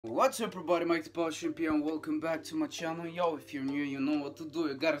What's up everybody, Mike the Olympia, and welcome back to my channel. Yo, if you're new, you know what to do,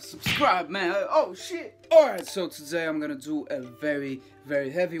 you gotta subscribe, man. Oh shit. Alright, so today I'm gonna do a very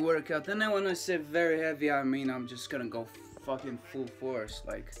heavy workout. And then when I say very heavy, I mean I'm just gonna go fucking full force.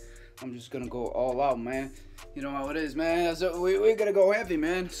 Like, I'm just gonna go all out, man. You know how it is, man. So we're gonna go heavy,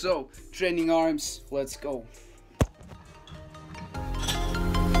 man. So, training arms, let's go.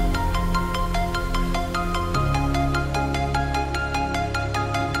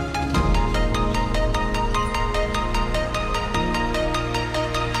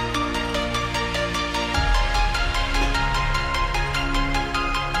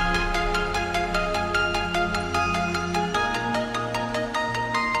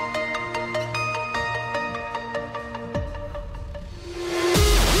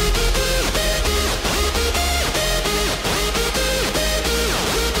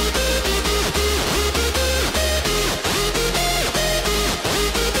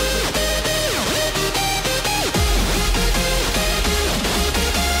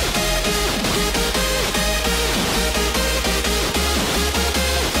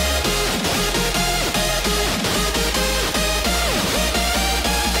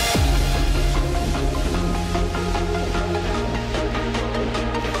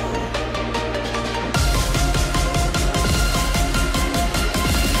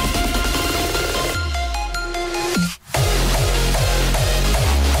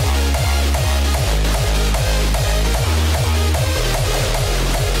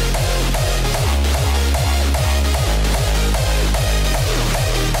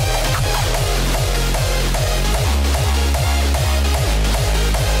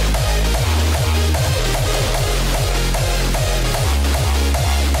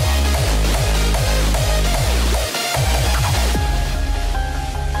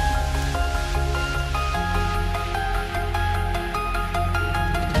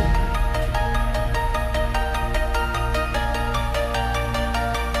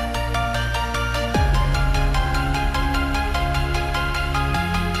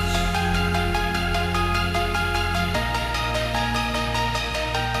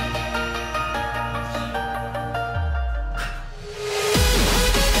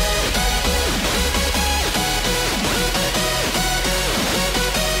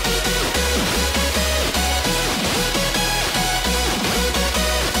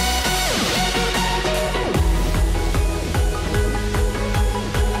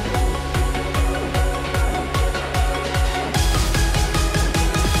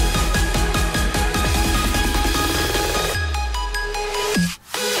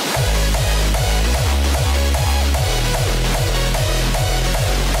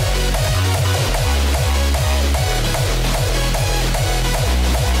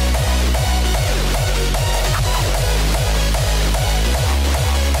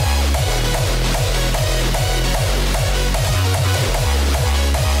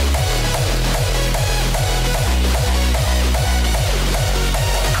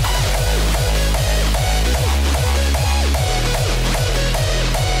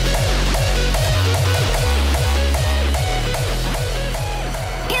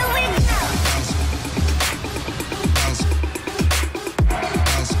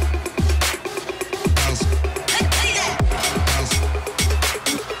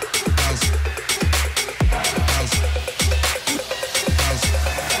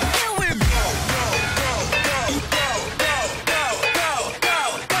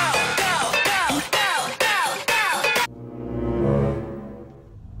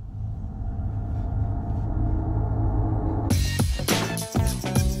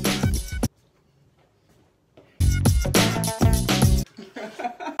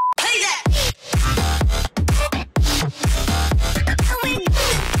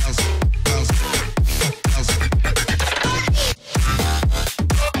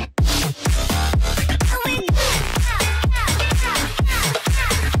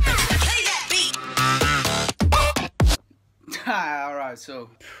 Alright, so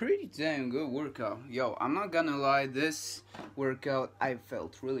pretty damn good workout. Yo, I'm not gonna lie, this workout I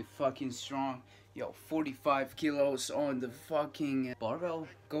felt really fucking strong. Yo, 45 kilos on the fucking barbell.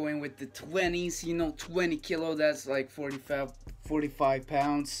 Going with the 20s, you know, 20 kilo, that's like 45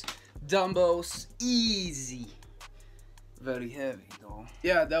 pounds. Dumbbells, easy. Very heavy though.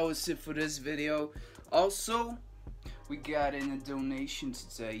 Yeah, that was it for this video. Also, we got in a donation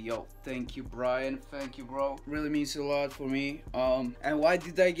today. Yo, thank you, Brian. Thank you, bro. Really means a lot for me. And why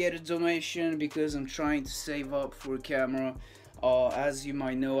did I get a donation? Because I'm trying to save up for a camera. As you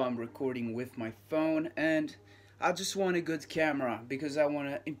might know, I'm recording with my phone, and I just want a good camera because I want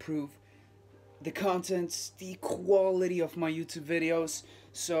to improve the content, the quality of my YouTube videos.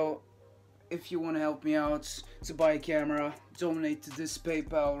 So if you want to help me out to buy a camera, donate to this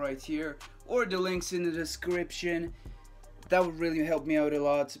PayPal right here, or the links in the description. That would really help me out a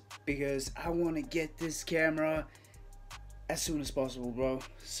lot, because I want to get this camera as soon as possible, bro.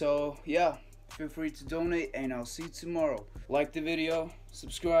 So yeah, feel free to donate, and I'll see you tomorrow. Like the video,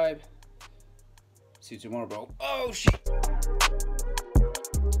 subscribe. See you tomorrow, bro. Oh shit.